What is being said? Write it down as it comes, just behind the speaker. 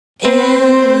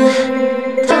the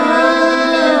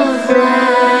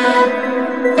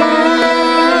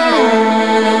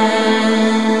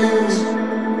flatlands.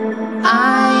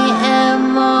 I am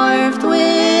morphed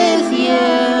with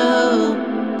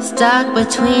you, stuck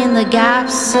between the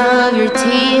gaps of your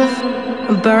teeth,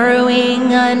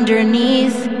 burrowing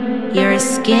underneath your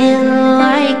skin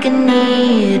like a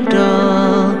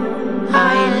needle.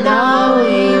 I know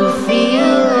you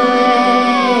feel it.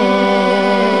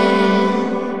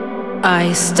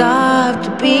 I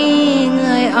stopped being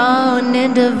my own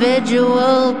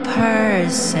individual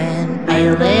person.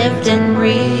 I lived and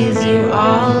breathed you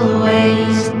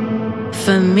always.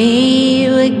 For me,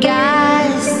 I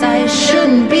guess I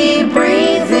shouldn't be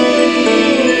breathing.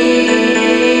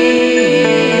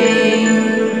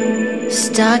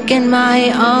 Stuck in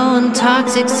my own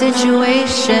toxic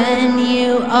situation.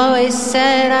 You always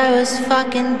said I was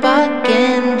fucking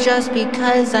bucking just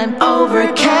because I'm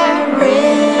over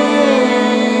caring.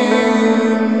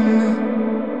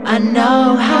 I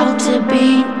know how to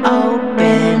be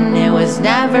open, it was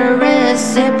never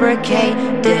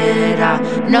reciprocated. I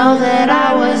know that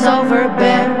I was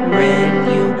overbearing.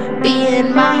 You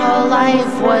being my whole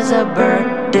life was a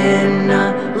burden,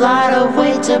 a lot of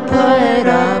weight to put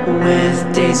up with.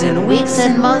 Days and weeks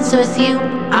and months with you,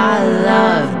 I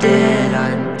loved it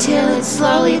until it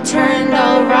slowly turned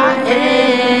all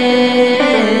rotten.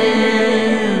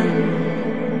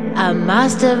 I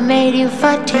must have made you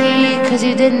fatigued, cause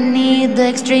you didn't need the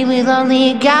extremely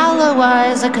lonely gal I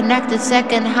was. A connected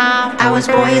second half, I was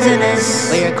poisonous,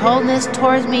 but your coldness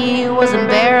towards me was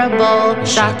unbearable.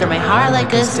 Shot through my heart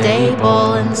like a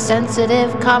staple.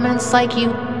 Insensitive comments like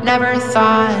you never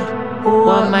thought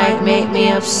what might make me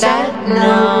upset?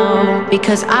 No,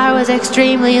 because I was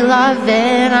extremely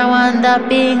loving. I wound up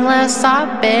being less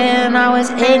sopping. I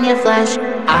was in your flesh,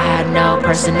 I had no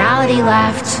personality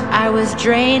left. I was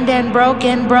drained and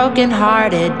broken,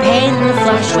 broken-hearted, pain in the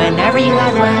flesh whenever you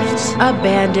had left.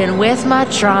 Abandoned with my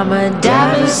trauma,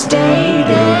 devastated.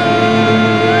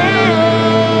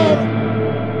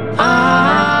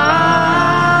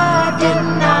 I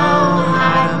didn't know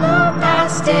how to move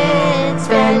past it,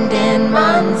 spending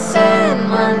months and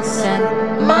months and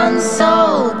months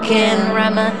soaking,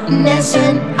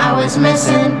 reminiscing. I was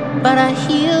missing, but I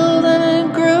healed and I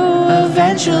grew.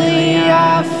 Eventually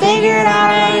I figured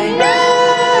out I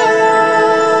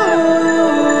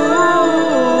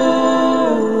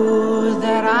knew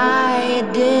that I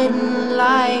didn't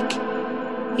like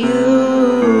you.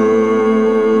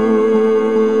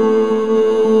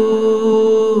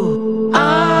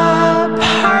 A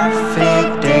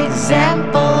perfect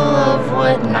example of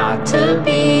what not to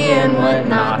be and what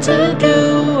not to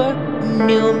do.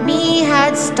 New me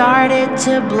had started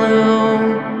to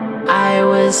bloom. I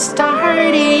was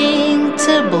starting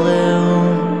to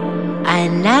bloom. I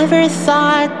never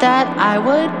thought that I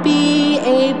would be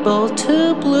able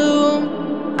to bloom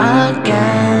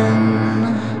again.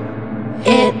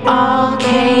 It all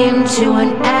came to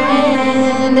an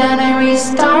end and I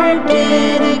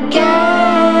restarted again.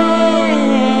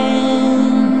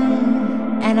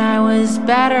 And I was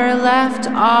better left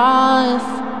off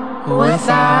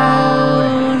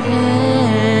without him.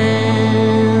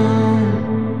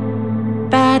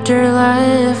 Better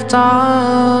left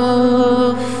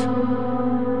off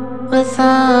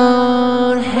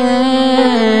without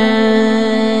him.